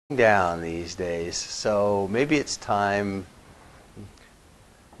down these days, so maybe it's time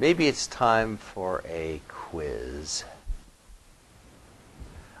for a quiz.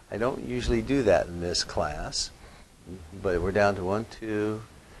 I don't usually do that in this class, but we're down to 1, 2,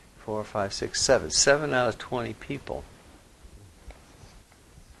 4, 5, 6, 7. 7 out of 20 people.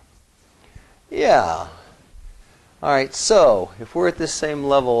 Yeah. All right, so if we're at this same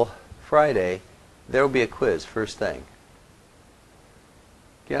level Friday, there will be a quiz first thing.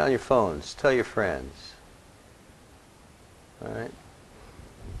 Get on your phones. Tell your friends. All right.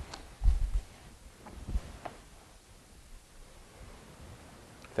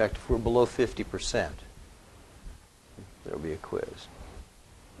 In fact, if we're below 50%, there will be a quiz.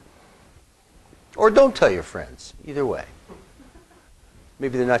 Or don't tell your friends. Either way.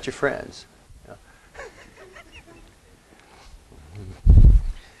 Maybe they're not your friends.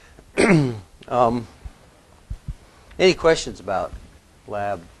 Any questions about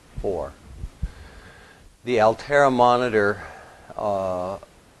Lab 4? The Altera monitor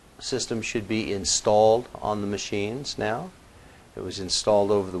system should be installed on the machines now. It was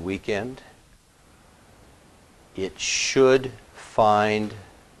installed over the weekend. It should find,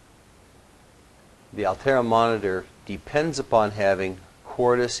 the Altera monitor depends upon having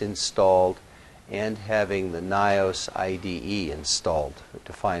Quartus installed and having the NIOS IDE installed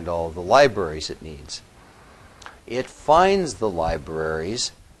to find all the libraries it needs. It finds the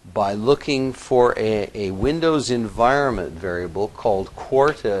libraries by looking for a Windows environment variable called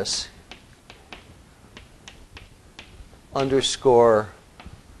Quartus _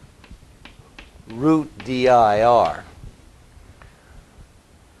 root dir,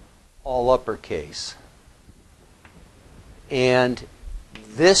 all uppercase. And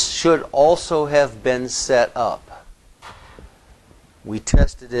this should also have been set up. We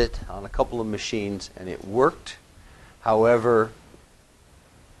tested it on a couple of machines and it worked. However,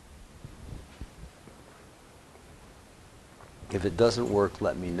 if it doesn't work,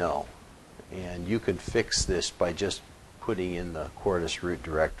 let me know. And you can fix this by just putting in the Quartus root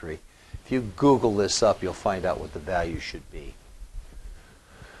directory. If you Google this up, you'll find out what the value should be.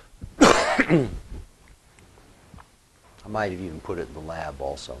 I might have even put it in the lab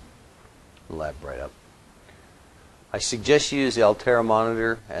also, the lab write-up. I suggest you use the Altera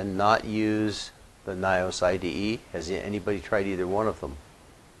monitor and not use the NIOS IDE. Has anybody tried either one of them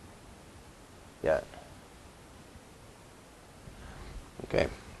yet? Okay.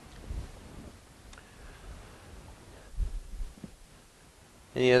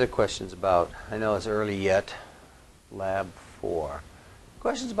 Any other questions about, I know it's early yet, Lab 4.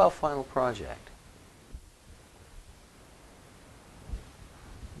 Questions about final project?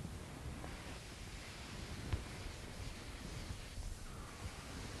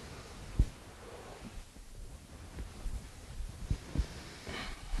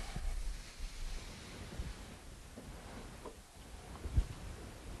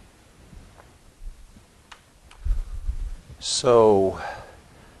 So,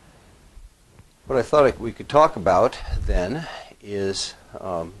 what I thought we could talk about then is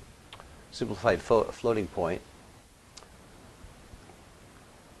simplified floating point.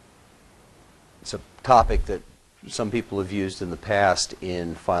 It's a topic that some people have used in the past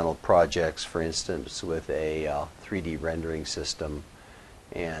in final projects, for instance, with a 3D rendering system,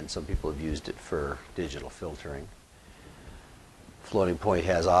 and some people have used it for digital filtering. Floating point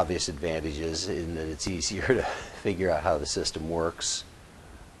has obvious advantages in that it's easier to figure out how the system works.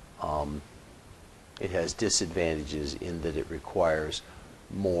 It has disadvantages in that it requires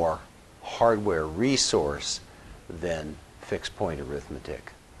more hardware resource than fixed point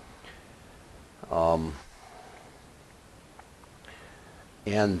arithmetic. And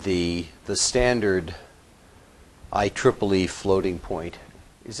the standard IEEE floating point,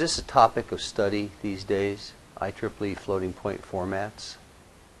 is this a topic of study these days? IEEE floating point formats?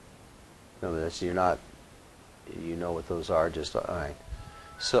 No, that's, you're not, you know what those are, just, all right.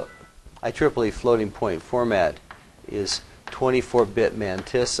 So IEEE floating point format is 24-bit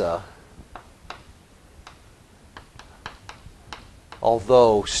mantissa,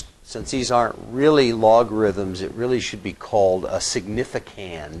 although since these aren't really logarithms, it really should be called a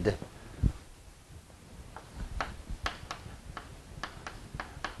significand.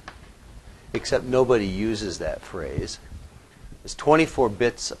 Except nobody uses that phrase. It's 24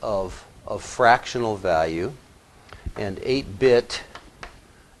 bits of fractional value and 8-bit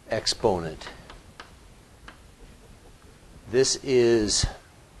exponent. This is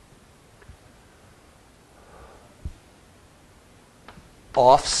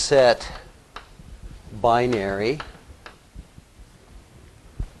offset binary.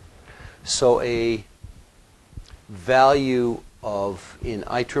 So a value of, in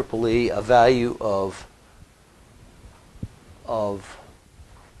IEEE, a value of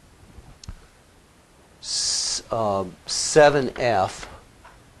 7F,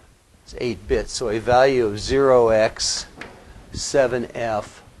 it's 8 bits, so a value of 0x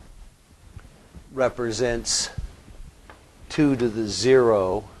 7F represents 2 to the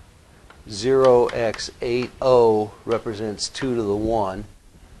 0, 0x80 represents 2 to the 1,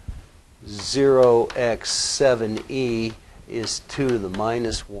 0x7e is 2 to the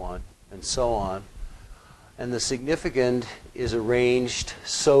minus 1, and so on. And the significand is arranged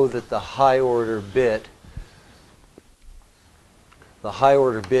so that the high order bit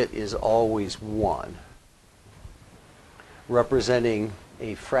is always 1, representing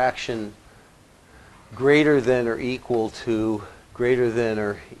a fraction greater than or equal to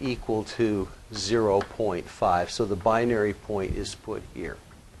 0.5. So the binary point is put here.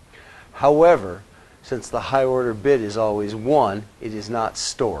 However, since the high order bit is always 1, it is not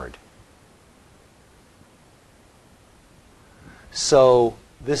stored. So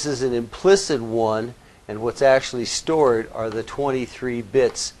this is an implicit 1, and what's actually stored are the 23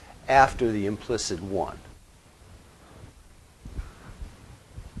 bits after the implicit 1.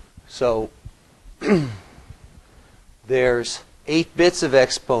 So there's 8 bits of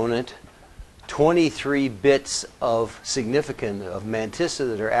exponent, 23 bits of significand of mantissa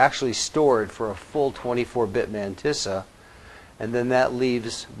that are actually stored for a full 24-bit mantissa, and then that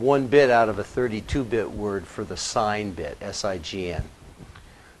leaves 1 bit out of a 32-bit word for the sign bit, SIGN.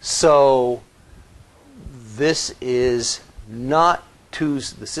 So this is not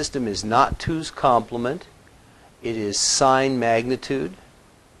the system is not 2's complement. It is sign magnitude.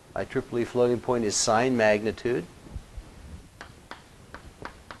 IEEE floating point is sign magnitude.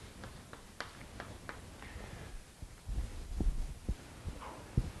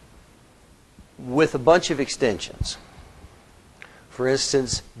 With a bunch of extensions. For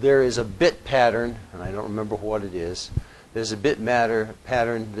instance, there is a bit pattern, and I don't remember what it is. There's a bit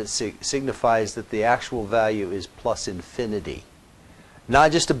pattern that signifies that the actual value is plus infinity.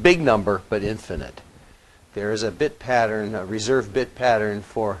 Not just a big number, but infinite. There is a bit pattern, a reserved bit pattern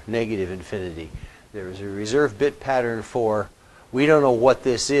for negative infinity. There is a reserved bit pattern for, we don't know what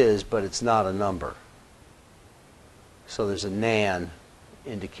this is, but it's not a number. So there's a NaN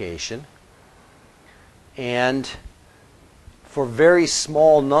indication. And for very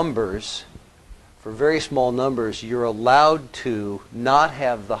small numbers, you're allowed to not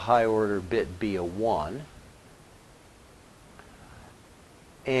have the high order bit be a 1.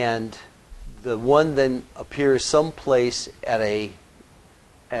 And the 1 then appears someplace at a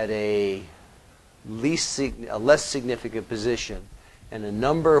less significant position, and a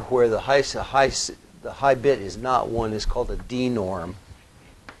number where the high bit is not 1 is called a denorm,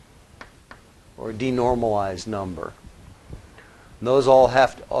 or a denormalized number. And those all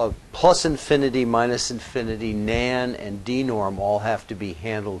have to, plus infinity, minus infinity, NaN, and denorm all have to be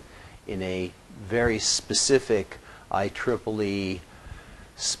handled in a very specific IEEE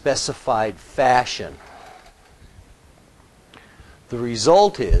specified fashion. The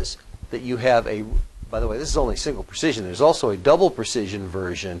result is that you have a, by the way, this is only single precision. There's also a double precision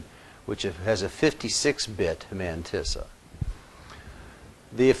version which has a 56-bit mantissa.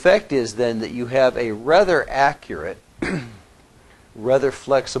 The effect is then that you have a rather accurate, rather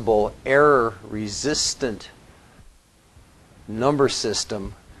flexible, error-resistant number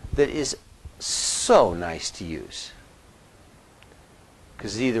system that is so nice to use.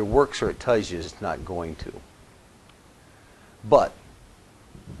 Because it either works or it tells you it's not going to. But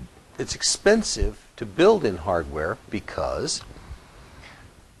it's expensive to build in hardware because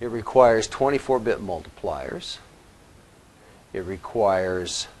it requires 24-bit multipliers. It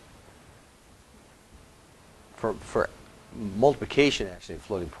requires, for multiplication, actually,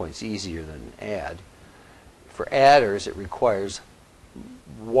 floating point's easier than add. For adders, it requires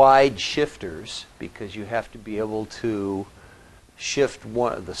wide shifters because you have to be able to shift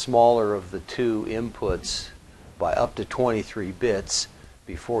the smaller of the two inputs by up to 23 bits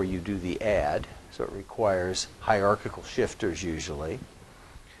before you do the add. So it requires hierarchical shifters usually.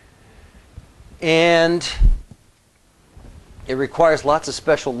 And it requires lots of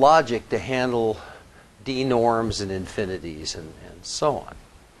special logic to handle denorms and infinities and so on.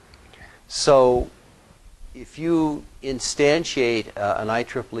 So if you instantiate an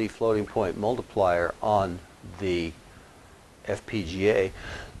IEEE floating point multiplier on the FPGA,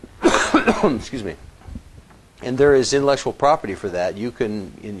 excuse me, and there is intellectual property for that, you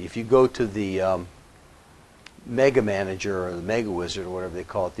can, if you go to the Mega Manager or the Mega Wizard or whatever they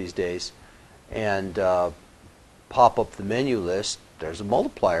call it these days, and pop up the menu list, there's a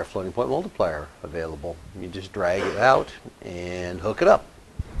multiplier, floating point multiplier available. You just drag it out and hook it up.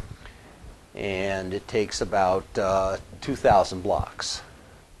 And it takes about 2,000 blocks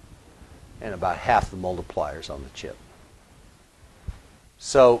and about half the multipliers on the chip.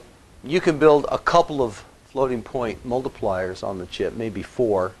 So you can build a couple of floating point multipliers on the chip, maybe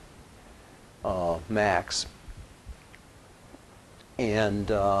 4 max. And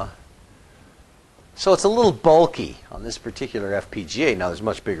so it's a little bulky on this particular FPGA. Now there's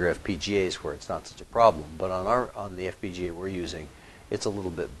much bigger FPGAs where it's not such a problem, but on the FPGA we're using, it's a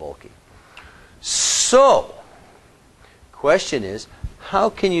little bit bulky. So, question is,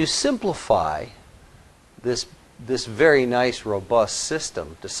 how can you simplify this very nice, robust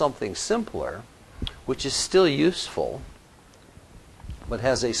system to something simpler, which is still useful, but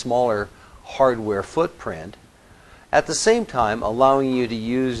has a smaller hardware footprint, at the same time allowing you to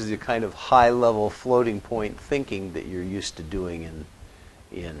use the kind of high-level floating point thinking that you're used to doing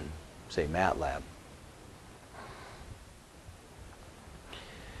in say, MATLAB?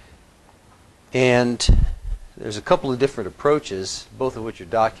 And there's a couple of different approaches, both of which are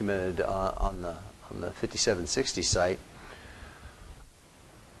documented on the 5760 site.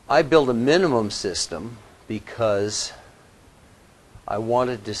 I built a minimum system because I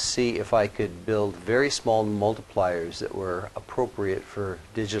wanted to see if I could build very small multipliers that were appropriate for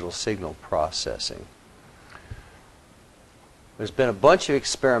digital signal processing. There's been a bunch of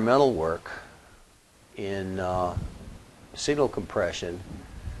experimental work in signal compression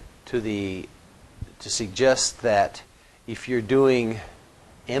to suggest that if you're doing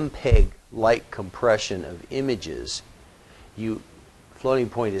MPEG-like compression of images, floating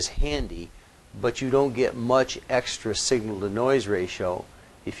point is handy, but you don't get much extra signal-to-noise ratio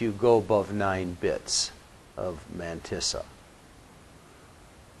if you go above 9 bits of mantissa.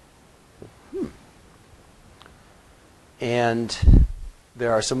 And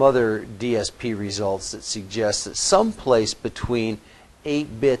there are some other DSP results that suggest that someplace between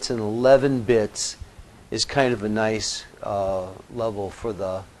 8 bits and 11 bits is kind of a nice level for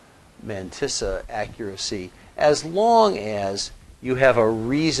the mantissa accuracy, as long as you have a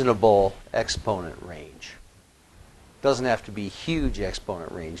reasonable exponent range. Doesn't have to be huge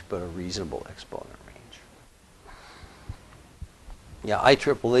exponent range, but a reasonable exponent range. Yeah,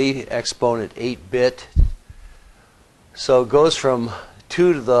 IEEE exponent 8-bit. So it goes from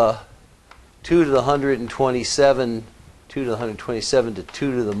 2 to the 127, 2 to the 127 to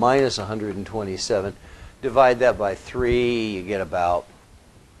 2 to the minus 127. Divide that by 3, you get about,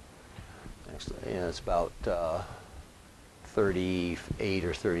 it's about 38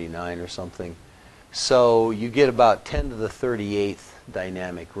 or 39 or something. So you get about 10 to the 38th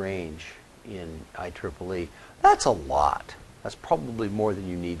dynamic range in IEEE. That's a lot. That's probably more than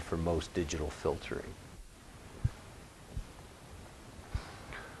you need for most digital filtering.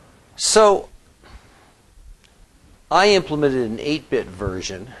 So I implemented an 8-bit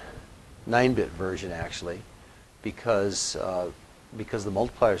version, 9-bit version actually, because the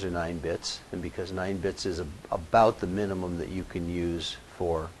multipliers are 9 bits, and because 9 bits is about the minimum that you can use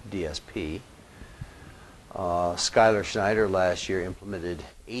for DSP. Skylar Schneider last year implemented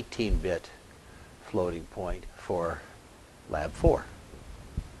 18-bit floating point for Lab 4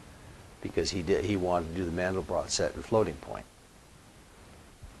 because he wanted to do the Mandelbrot set in floating point.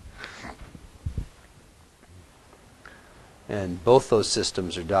 And both those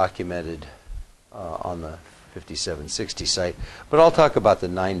systems are documented on the 5760 site, but I'll talk about the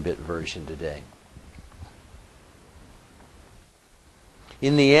 9-bit version today.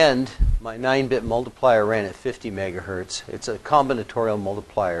 In the end, my 9-bit multiplier ran at 50 megahertz. It's a combinatorial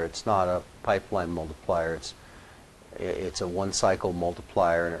multiplier. It's not a pipeline multiplier. It's a one-cycle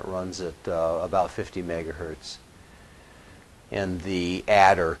multiplier, and it runs at about 50 megahertz. And the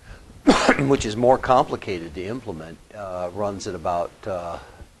adder, which is more complicated to implement, runs at about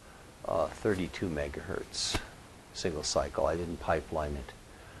 32 megahertz single cycle. I didn't pipeline it.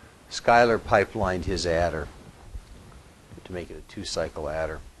 Skylar pipelined his adder to make it a 2-cycle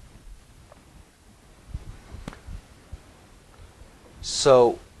adder.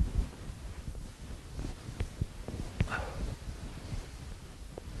 So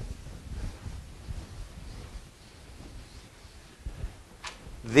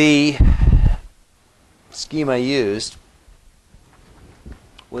the scheme I used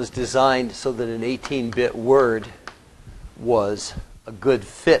was designed so that an 18-bit word was a good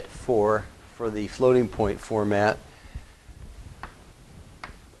fit for the floating point format,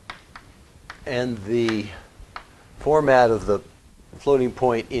 and the format of the floating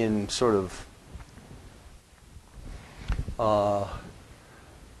point in sort of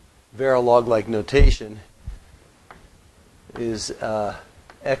Verilog-like notation is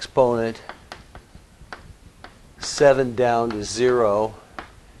exponent 7 down to 0,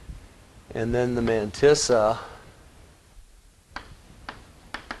 and then the mantissa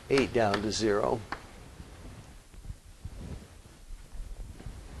 8 down to 0.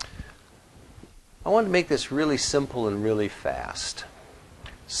 I want to make this really simple and really fast.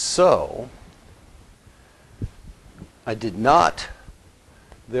 So,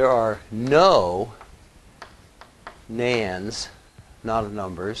 there are no nans, not of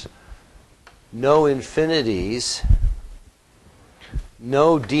numbers, no infinities,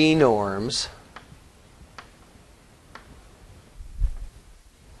 no d-norms,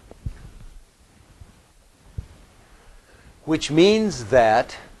 which means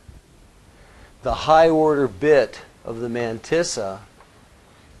that the high order bit of the mantissa,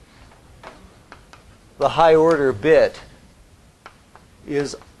 the high order bit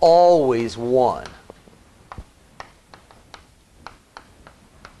is always 1.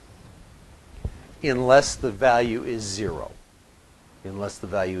 Unless the value is 0. Unless the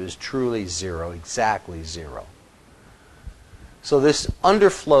value is truly 0, exactly 0. So this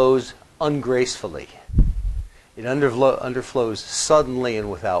underflows ungracefully. It underflows suddenly and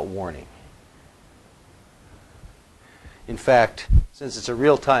without warning. In fact, since it's a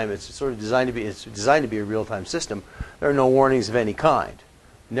real-time, it's designed to be a real-time system, there are no warnings of any kind.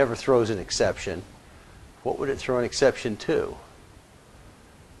 It never throws an exception. What would it throw an exception to?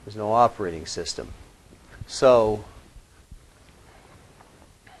 There's no operating system. So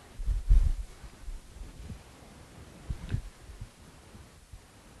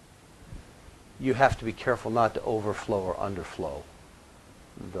you have to be careful not to overflow or underflow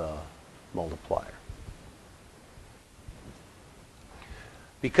the multiplier.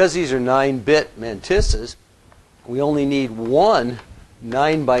 Because these are 9-bit mantissas, we only need one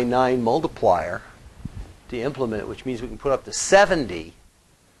 9 by 9 multiplier to implement it, which means we can put up to 70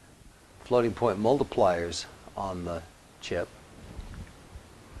 floating point multipliers on the chip.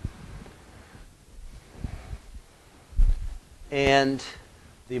 And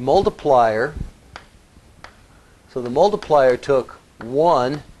the multiplier, so the multiplier took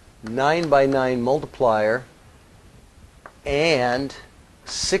one 9 by 9 multiplier and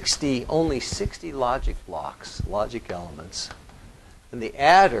only 60 logic blocks, logic elements. And the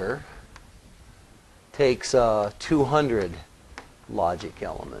adder takes 200 logic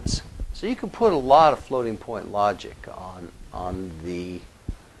elements. So you can put a lot of floating point logic on the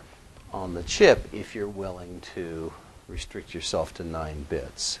chip if you're willing to restrict yourself to 9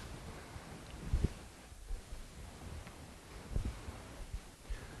 bits.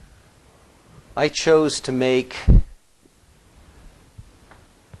 I chose to make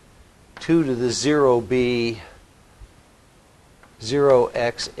 2 to the 0b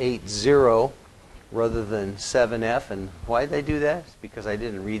 0x80 rather than 7f. And why did I do that? It's because I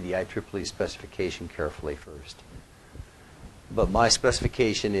didn't read the IEEE specification carefully first. But my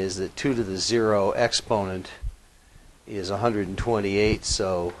specification is that 2 to the 0 exponent is 128,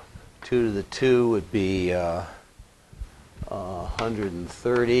 so 2 to the 2 would be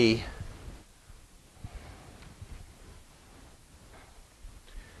 130.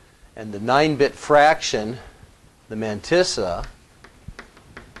 And the 9-bit fraction, the mantissa,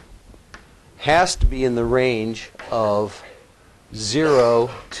 has to be in the range of 0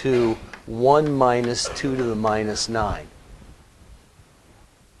 to 1 minus 2 to the minus 9.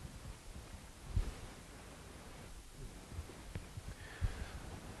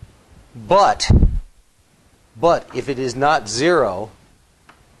 But if it is not 0,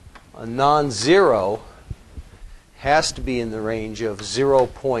 a non-zero has to be in the range of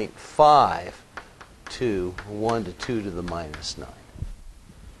 0.5 to 1 to 2 to the minus 9.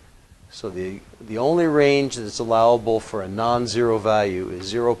 So the only range that's allowable for a non-zero value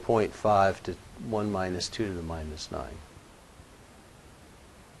is 0.5 to 1 minus 2 to the minus 9.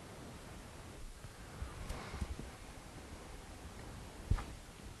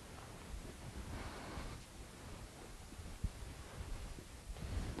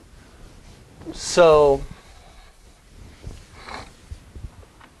 So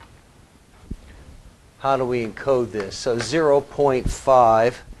how do we encode this? So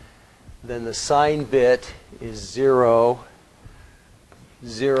 0.5, then the sign bit is 0,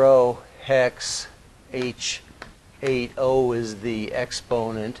 0 hex H80 is the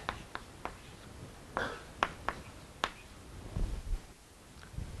exponent.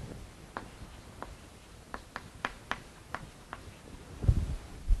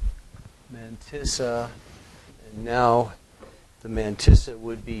 Mantissa, and now the mantissa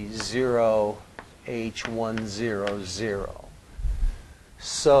would be 0 H100.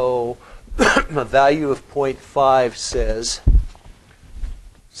 So a value of 0.5 says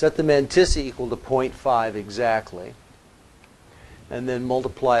set the mantissa equal to 0.5 exactly, and then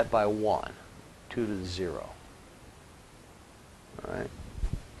multiply it by 1, 2 to the 0. All right.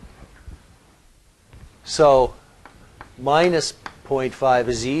 So minus 0.5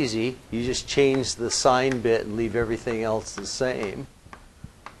 is easy. You just change the sign bit and leave everything else the same.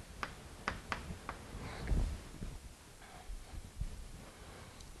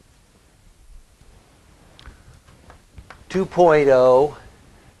 Two point oh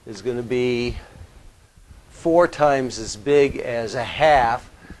is going to be 4 times as big as a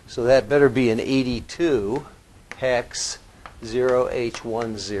half, so that better be an 82 hex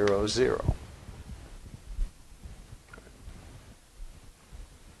 0H100.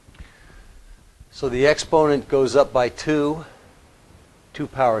 So the exponent goes up by 2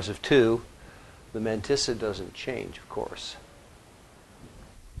 powers of 2. The mantissa doesn't change, of course.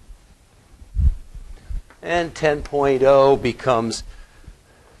 And 10.0 becomes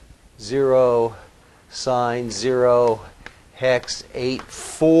 0 sine 0 hex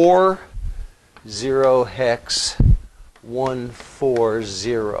 84 0 hex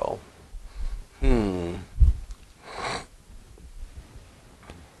 140.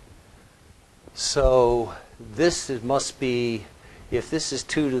 So this must be, if this is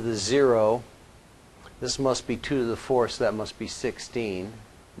 2 to the 0, this must be 2 to the 4, so that must be 16.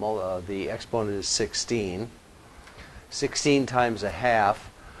 The exponent is 16. 16 times a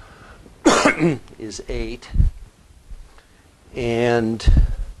half is 8. And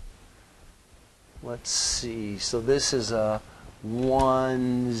let's see, so this is a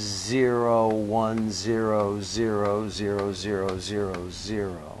 1 0 1 0 0 0 0 0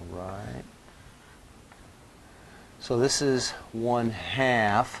 0, right? So this is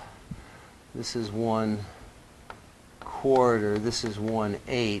 1/2. This is 1/4. This is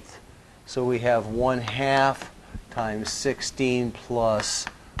 1/8. So we have 1/2 times 16 plus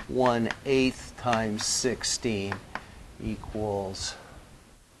 1/8 times 16 equals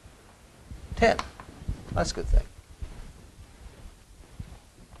 10. That's a good thing.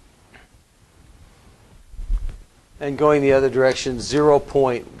 And going the other direction,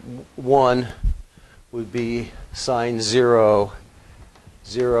 0.1 would be sine 0,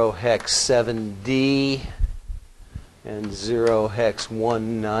 0 hex 7D, and 0 hex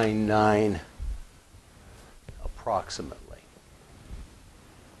 199 approximately.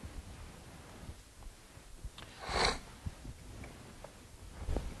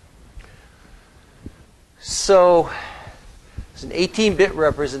 So it's an 18-bit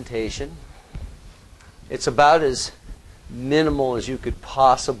representation. It's about as minimal as you could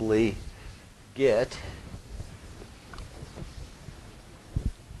possibly get.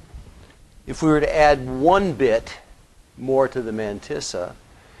 If we were to add 1 bit more to the mantissa,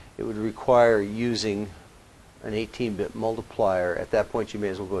 it would require using an 18-bit multiplier. At that point, you may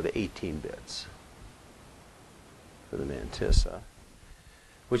as well go to 18 bits for the mantissa,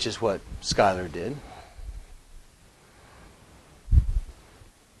 which is what Schuyler did.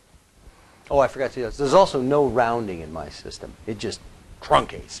 Oh, I forgot to tell you this. There's also no rounding in my system. It just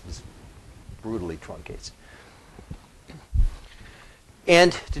truncates. It brutally truncates.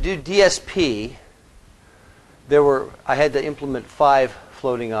 And to do DSP, I had to implement 5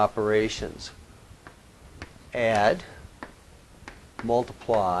 floating operations. Add,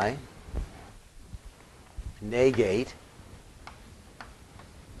 multiply, negate,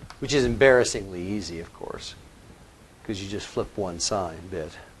 which is embarrassingly easy, of course, because you just flip one sign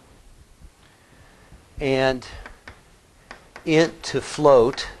bit. And int to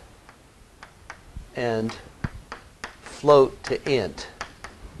float, and float to int.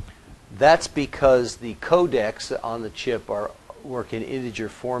 That's because the codecs on the chip work in integer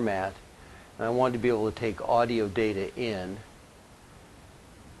format, and I wanted to be able to take audio data in,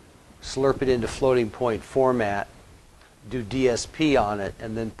 slurp it into floating point format, do DSP on it,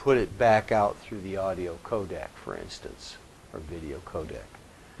 and then put it back out through the audio codec, for instance, or video codec.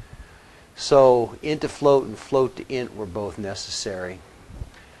 So int to float and float to int were both necessary.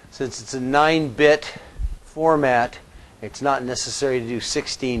 Since it's a 9-bit format, it's not necessary to do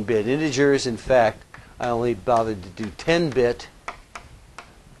 16-bit integers. In fact, I only bothered to do 10-bit,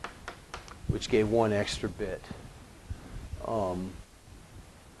 which gave 1 extra bit of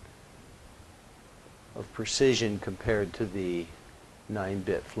precision compared to the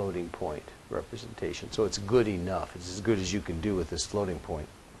 9-bit floating point representation. So it's good enough. It's as good as you can do with this floating point.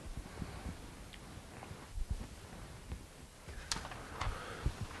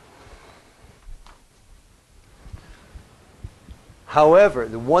 However,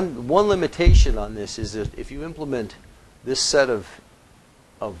 the one limitation on this is that if you implement this set of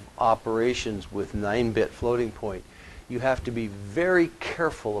of operations with 9-bit floating point, you have to be very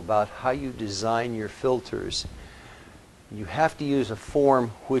careful about how you design your filters. You have to use a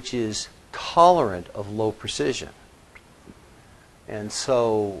form which is tolerant of low precision. And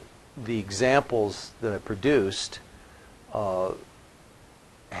so the examples that I produced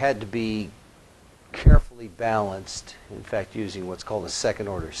had to be carefully balanced, in fact using what's called a second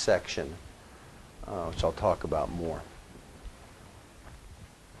order section, which I'll talk about more.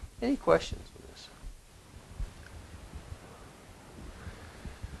 Any questions on this?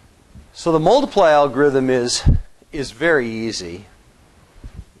 So the multiply algorithm is very easy.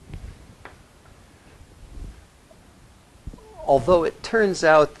 Although it turns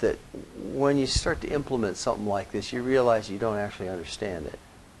out that when you start to implement something like this, you realize you don't actually understand it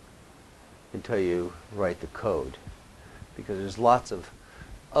until you write the code, because there's lots of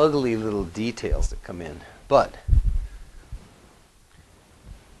ugly little details that come in. But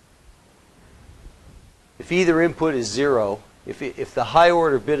if either input is 0, if the high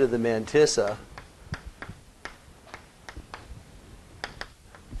order bit of the mantissa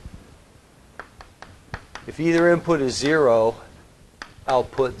if either input is 0,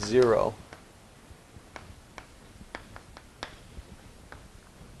 output 0.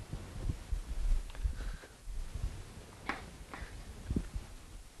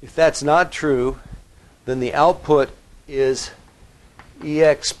 If that's not true, then the output is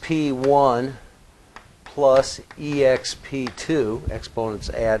exp1 plus exp2, exponents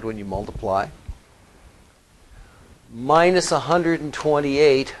add when you multiply, minus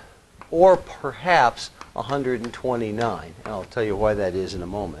 128, or perhaps 129. And I'll tell you why that is in a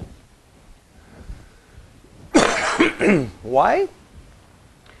moment. Why?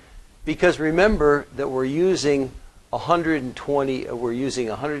 Because remember that we're using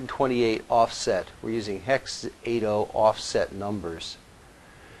 128 offset. We're using hex 80 offset numbers.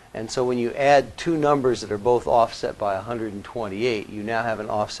 And so when you add two numbers that are both offset by 128, you now have an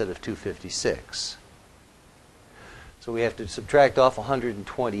offset of 256. So we have to subtract off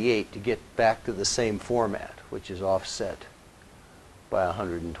 128 to get back to the same format, which is offset by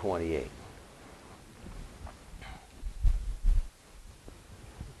 128.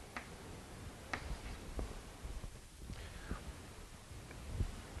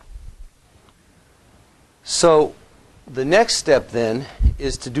 So the next step then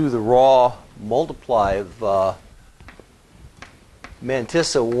is to do the raw multiply of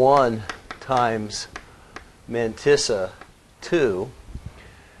mantissa 1 times mantissa 2,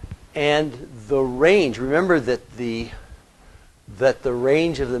 and the range. Remember that the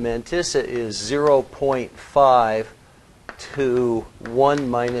range of the mantissa is 0.5 to 1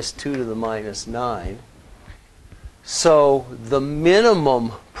 minus 2 to the minus 9. So the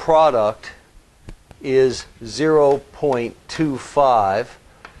minimum product is 0.25,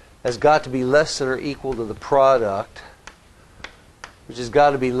 has got to be less than or equal to the product, which has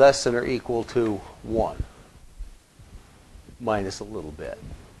got to be less than or equal to 1, minus a little bit.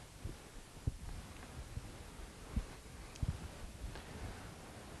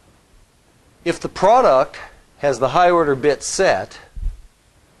 If the product has the high order bit set,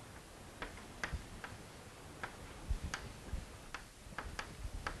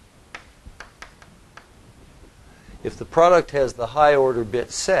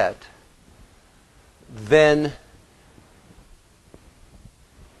 then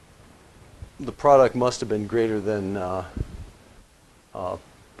the product must have been greater than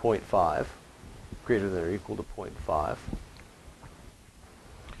 0.5, greater than or equal to 0.5.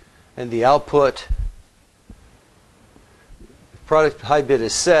 And the output, if product high bit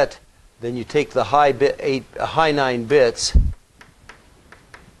is set, then you take the high 9 bits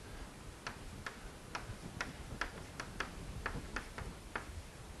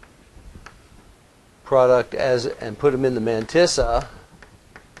product and put them in the mantissa,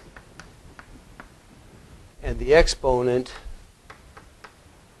 and the exponent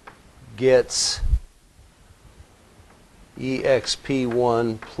gets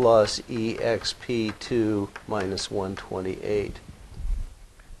exp1 plus exp2 minus 128.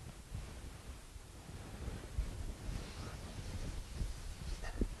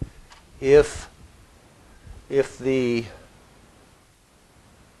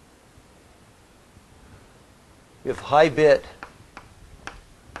 If high bit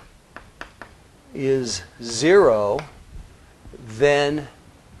is 0, then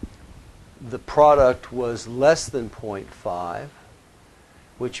the product was less than 0.5,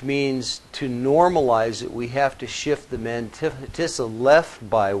 which means to normalize it, we have to shift the mantissa left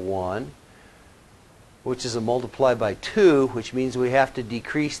by 1, which is a multiply by 2, which means we have to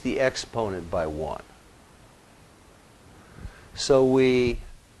decrease the exponent by 1. So we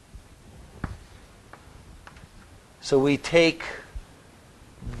So we take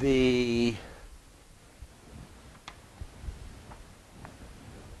the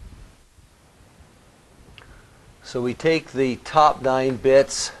top 9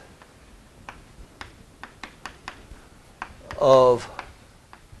 bits of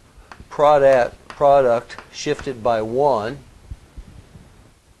product shifted by 1,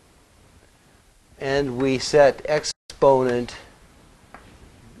 and we set exponent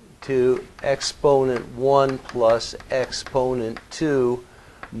to exponent 1 plus exponent 2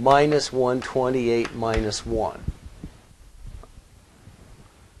 minus 128 minus 1.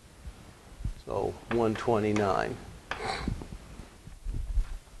 So 129.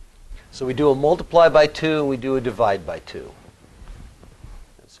 So we do a multiply by 2 and we do a divide by 2.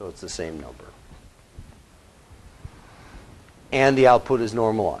 So it's the same number. And the output is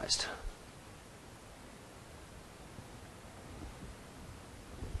normalized.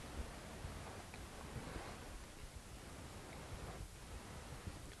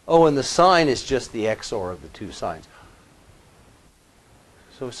 Oh, and the sign is just the XOR of the two signs.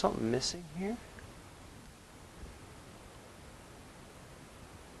 So is something missing here?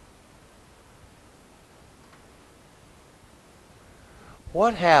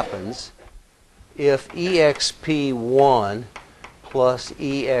 What happens if EXP1 plus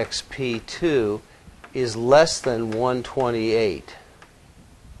EXP2 is less than 128?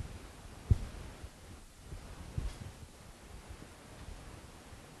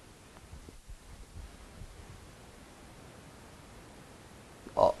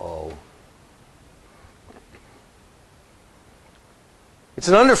 Uh-oh. It's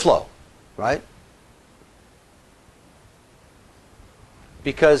an underflow, right?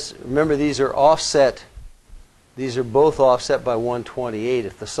 Because remember, these are offset. These are both offset by 128.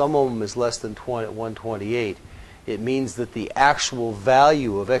 If the sum of them is less than 128, it means that the actual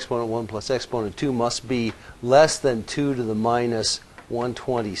value of exponent 1 plus exponent 2 must be less than 2 to the minus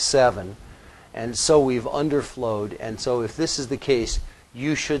 127. And so we've underflowed. And so if this is the case,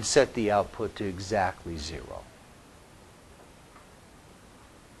 you should set the output to exactly 0.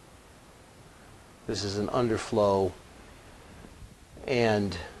 This is an underflow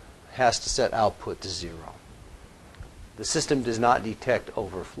and has to set output to 0. The system does not detect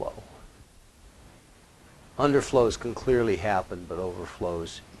overflow. Underflows can clearly happen, but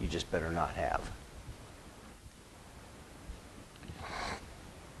overflows you just better not have.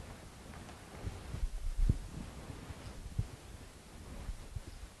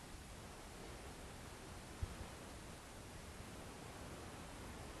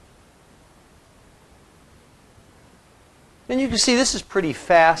 And you can see this is pretty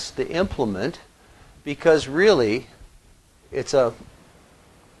fast to implement because really it's a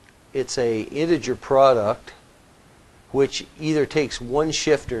integer product which either takes one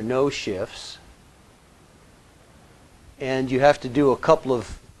shift or no shifts, and you have to do a couple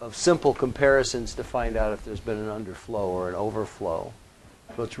of simple comparisons to find out if there's been an underflow or an overflow.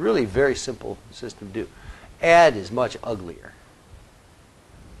 So it's really a very simple system to do. Add is much uglier.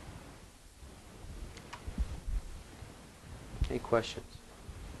 Any questions?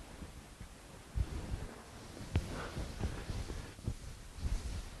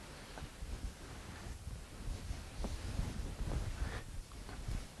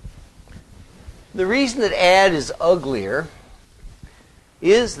 The reason that add is uglier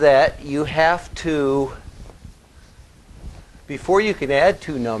is that you have to, before you can add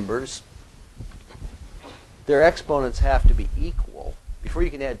two numbers, their exponents have to be equal. Before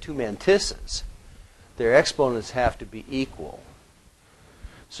you can add two mantisses, their exponents have to be equal.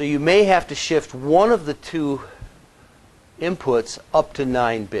 So you may have to shift one of the two inputs up to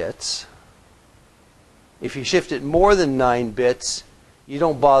 9 bits. If you shift it more than 9 bits, you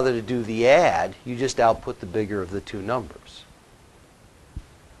don't bother to do the add. You just output the bigger of the two numbers.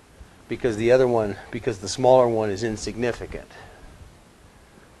 Because the smaller one is insignificant.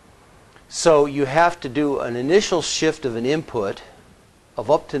 So you have to do an initial shift of an input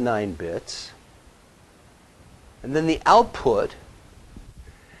of up to 9 bits. And then the output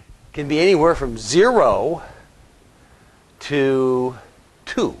can be anywhere from 0 to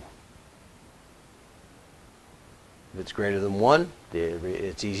 2. If it's greater than 1,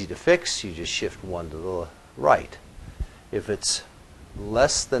 it's easy to fix. You just shift 1 to the right. If it's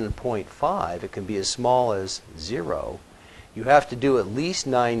less than 0.5, it can be as small as 0. You have to do at least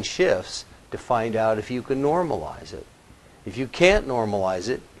 9 shifts to find out if you can normalize it. If you can't normalize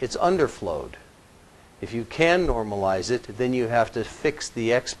it, it's underflowed. If you can normalize it, then you have to fix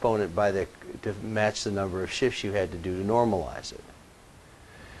the exponent to match the number of shifts you had to do to normalize it.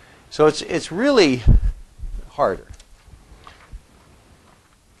 So it's really harder.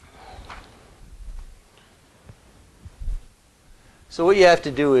 So what you have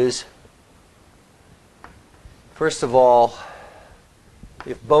to do is, first of all,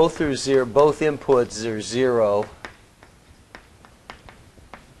 if both are zero, both inputs are 0,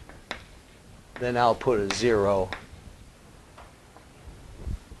 then output is 0.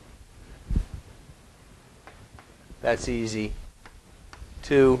 That's easy.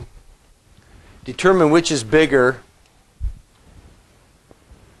 2, determine which is bigger.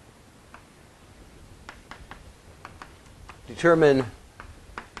 Determine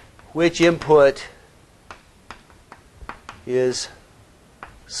which input is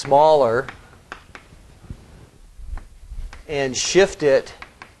smaller and shift it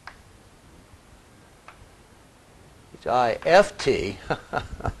FT.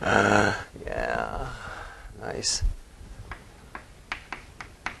 Yeah, nice.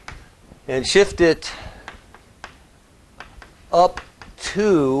 And shift it up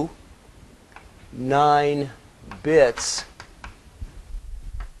to 9 bits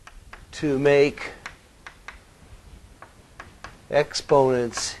to make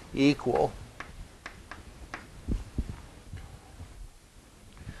exponents equal.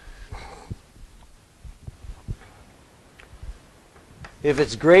 If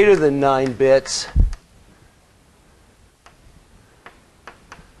it's greater than 9 bits,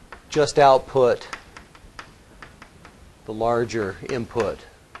 just output the larger input.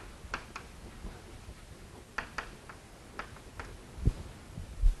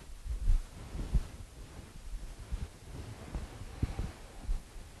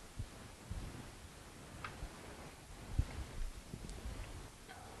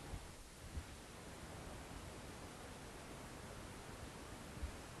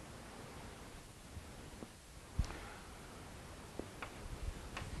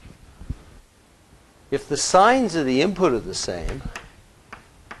 If the signs of the input are the same,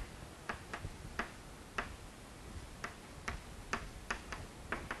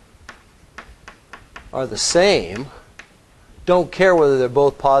 don't care whether they're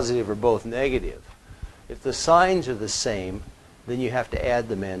both positive or both negative. If the signs are the same, then you have to add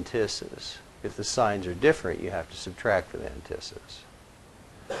the mantisses. If the signs are different, you have to subtract the mantisses.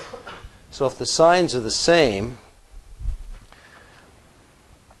 So if the signs are the same,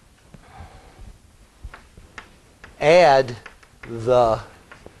 add the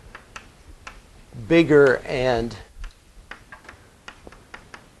bigger and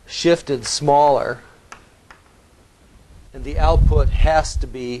shifted smaller, and the output has to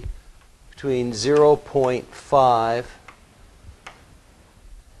be between 0.5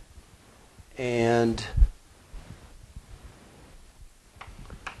 and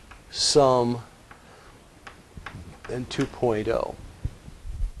some and 2.0.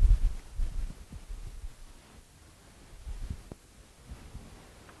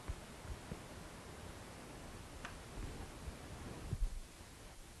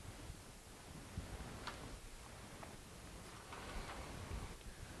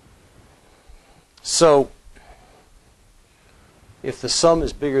 So if the sum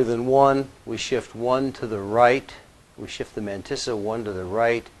is bigger than 1, we shift 1 to the right. We shift the mantissa 1 to the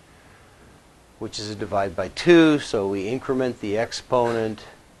right, which is a divide by 2. So we increment the exponent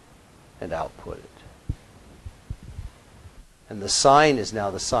and output it. And the sign is now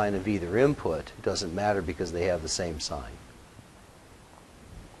the sign of either input. It doesn't matter because they have the same sign.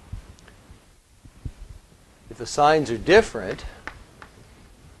 If the signs are different,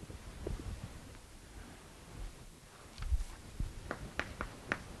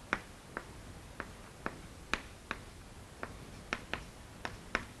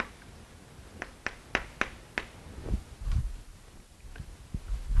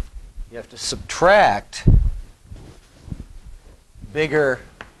 you have to subtract bigger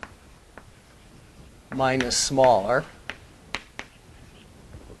minus smaller.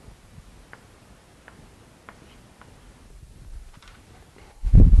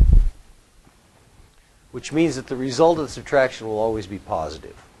 Which means that the result of the subtraction will always be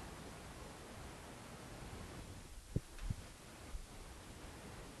positive.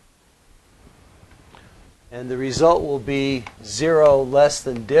 And the result will be 0 less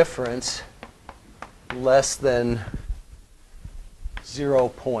than difference less than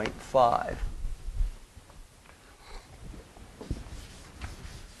 0.5.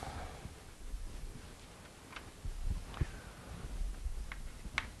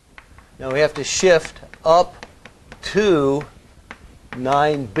 Now we have to shift up to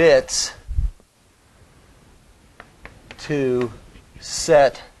 9 bits to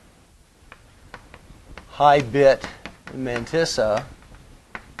set high bit mantissa.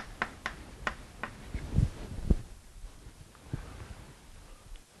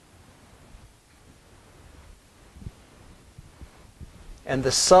 And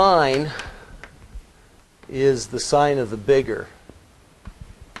the sign is the sign of the bigger.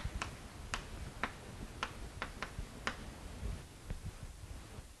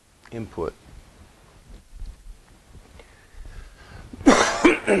 Input.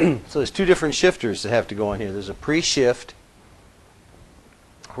 So there's two different shifters that have to go on here. There's a pre-shift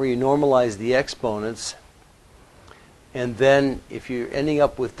where you normalize the exponents, and then if you're ending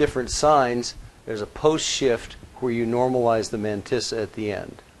up with different signs, there's a post-shift where you normalize the mantissa at the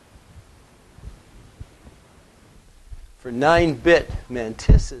end. For 9-bit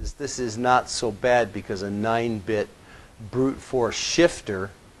mantissas, this is not so bad because a 9-bit brute force shifter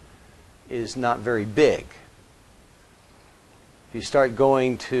is not very big. If you start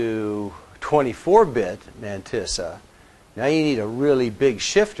going to 24-bit mantissa, now you need a really big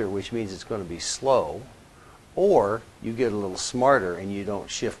shifter, which means it's going to be slow, or you get a little smarter and you don't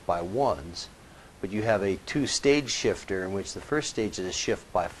shift by ones, but you have a two-stage shifter in which the first stage is a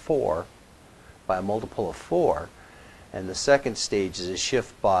shift by 4, by a multiple of 4, and the second stage is a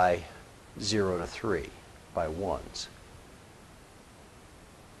shift by 0 to 3, by ones.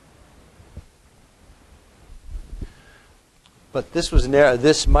 But this was narrow.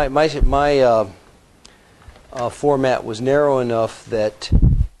 This my format was narrow enough that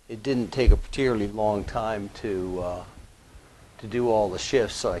it didn't take a particularly long time to do all the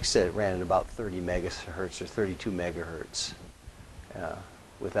shifts. So like I said, it ran at about 30 megahertz or 32 megahertz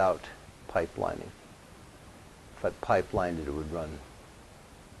without pipelining. If I pipelined it, it would run.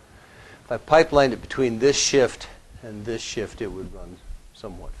 If I pipelined it between this shift and this shift, it would run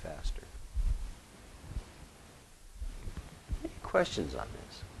somewhat faster. Any questions on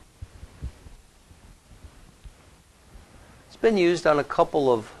this? It's been used on a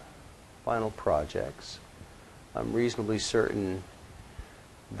couple of final projects. I'm reasonably certain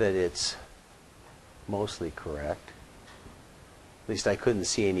that it's mostly correct. At least I couldn't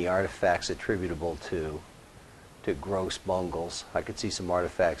see any artifacts attributable to gross bungles. I could see some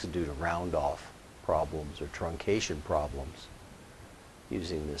artifacts due to round-off problems or truncation problems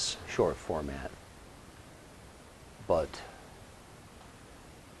using this short format. But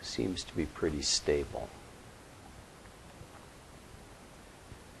seems to be pretty stable.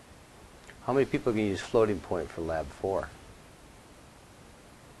 How many people can use floating point for Lab 4?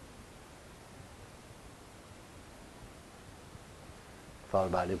 Thought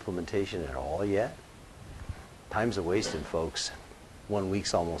about implementation at all yet? Time's a wasted, folks. 1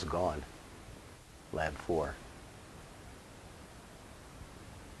 week's almost gone. Lab 4.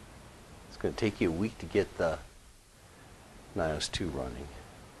 It's going to take you a week to get the NIOS 2 running.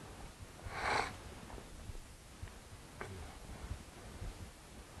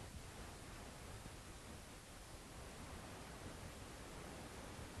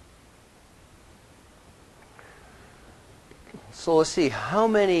 So let's see, how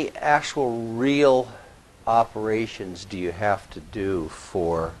many actual real operations do you have to do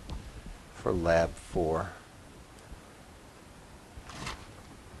for Lab 4?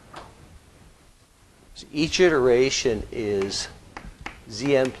 So each iteration is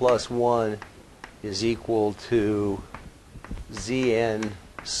Zn plus 1 is equal to Zn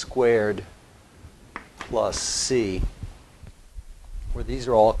squared plus C, where these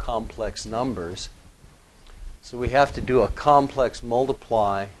are all complex numbers. So we have to do a complex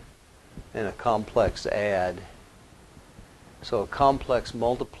multiply and a complex add. So a complex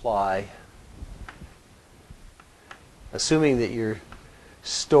multiply, assuming that you're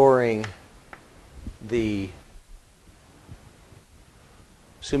storing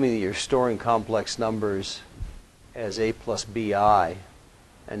complex numbers as a plus bi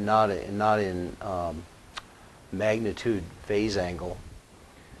and not in magnitude phase angle,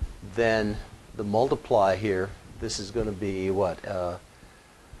 then the multiply here, this is going to be what?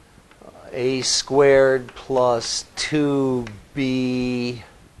 A squared plus 2ba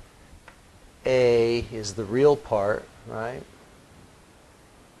is the real part, right?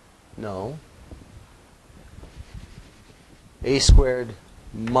 No. A squared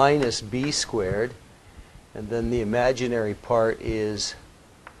minus b squared, and then the imaginary part is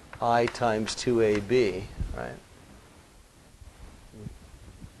I times 2ab, right?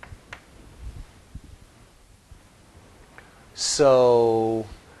 So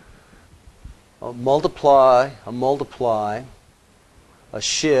a multiply, a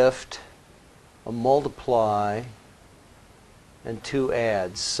shift, a multiply, and 2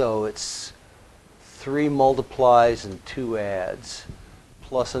 adds. So it's 3 multiplies and 2 adds,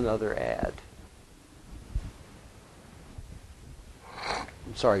 plus another add.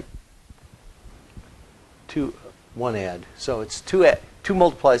 I'm sorry, 1 add. So it's 3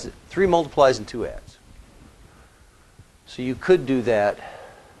 multiplies and 2 adds. So you could do that.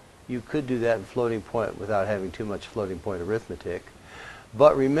 You could do that in floating point without having too much floating point arithmetic.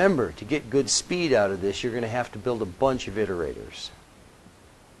 But remember, to get good speed out of this, you're going to have to build a bunch of iterators.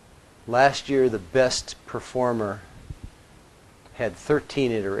 Last year, the best performer had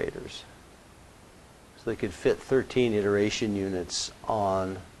 13 iterators. So they could fit 13 iteration units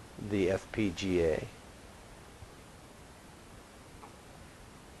on the FPGA.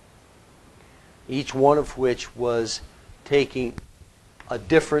 Each one of which was taking a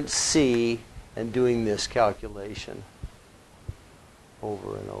different C and doing this calculation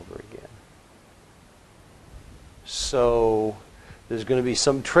over and over again. So there's going to be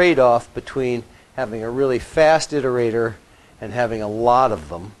some trade-off between having a really fast iterator and having a lot of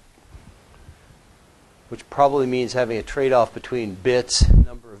them, which probably means having a trade-off between bits,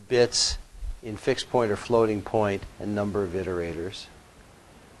 number of bits in fixed point or floating point, and number of iterators.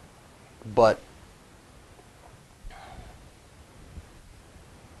 But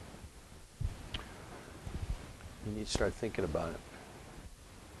you need to start thinking about it.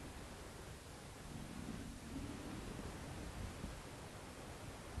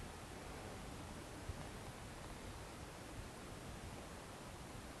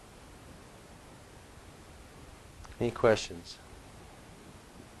 Any questions?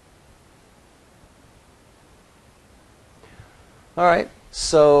 All right,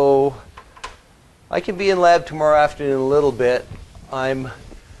 so I can be in lab tomorrow afternoon a little bit. I'm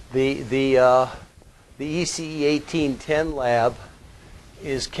the ECE 1810 lab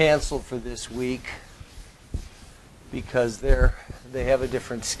is canceled for this week because they have a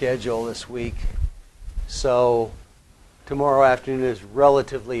different schedule this week. So tomorrow afternoon is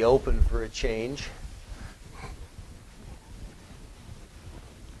relatively open for a change.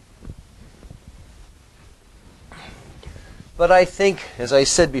 But I think, as I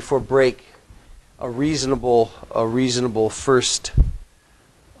said before break, a reasonable first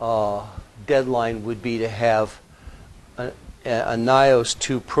deadline would be to have a NIOS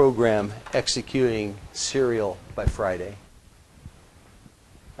 2 program executing serial by Friday.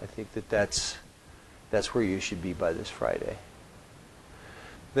 I think that's where you should be by this Friday.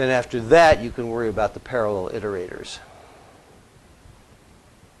 Then after that, you can worry about the parallel iterators.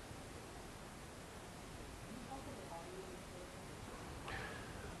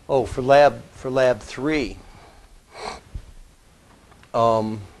 Oh, for lab 3.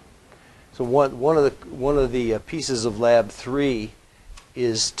 So one of the pieces of lab 3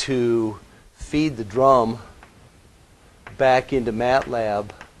 is to feed the drum back into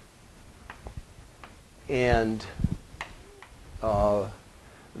MATLAB and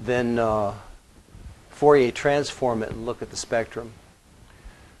then Fourier transform it and look at the spectrum.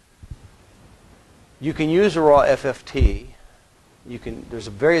 You can use a raw FFT. There's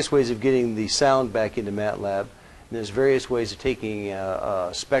various ways of getting the sound back into MATLAB, and there's various ways of taking a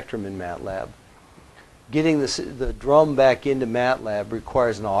spectrum in MATLAB. Getting the drum back into MATLAB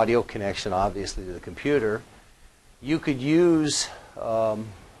requires an audio connection, obviously, to the computer. You could use,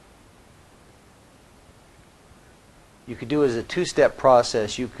 you could do it as a two-step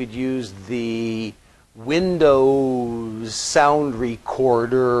process. You could use the Windows sound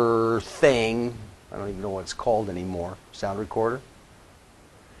recorder thing. I don't even know what it's called anymore, sound recorder.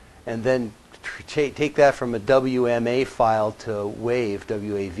 And then take that from a WMA file to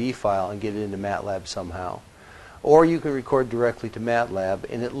WAV file, and get it into MATLAB somehow. Or you can record directly to MATLAB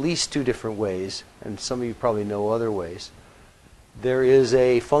in at least two different ways, and some of you probably know other ways. There is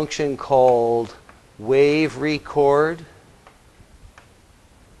a function called wave record.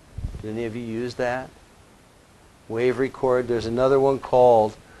 Did any of you use that? Wave record. There's another one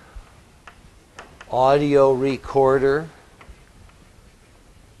called audio recorder.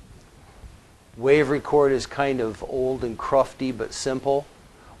 Wave record is kind of old and crufty but simple.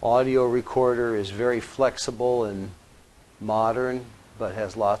 Audio recorder is very flexible and modern but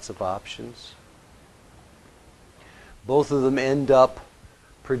has lots of options. Both of them end up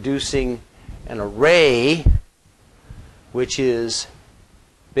producing an array which is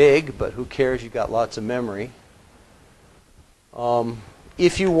big, but who cares? You've got lots of memory.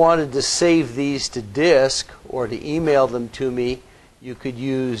 If you wanted to save these to disk or to email them to me, you could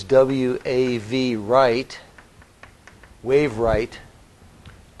use WAV write, wave write,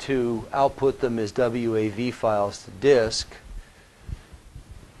 to output them as WAV files to disk.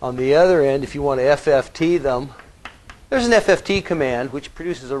 On the other end, if you want to FFT them, there's an FFT command which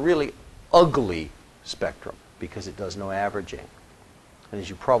produces a really ugly spectrum because it does no averaging. And as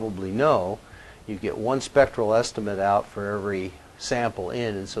you probably know, you get one spectral estimate out for every sample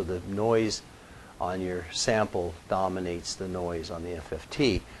in, and so the noise on your sample dominates the noise on the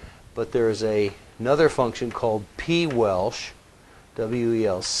FFT. but there is another function called pwelch,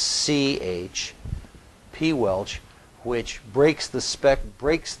 W-E-L-C-H, pwelch, which breaks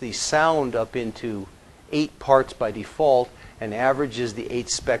the sound up into 8 parts by default and averages the 8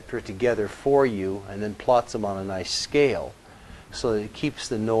 spectra together for you and then plots them on a nice scale so that it keeps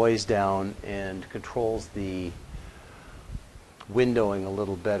the noise down and controls the windowing a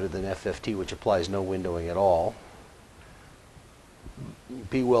little better than FFT, which applies no windowing at all.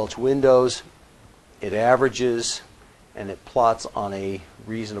 pwelch windows, it averages and it plots on a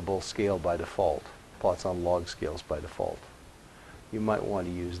reasonable scale by default, plots on log scales by default. You might want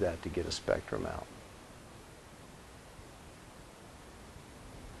to use that to get a spectrum out.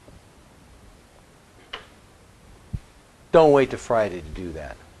 Don't wait to Friday to do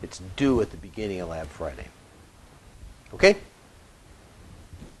that. It's due at the beginning of Lab Friday. Okay?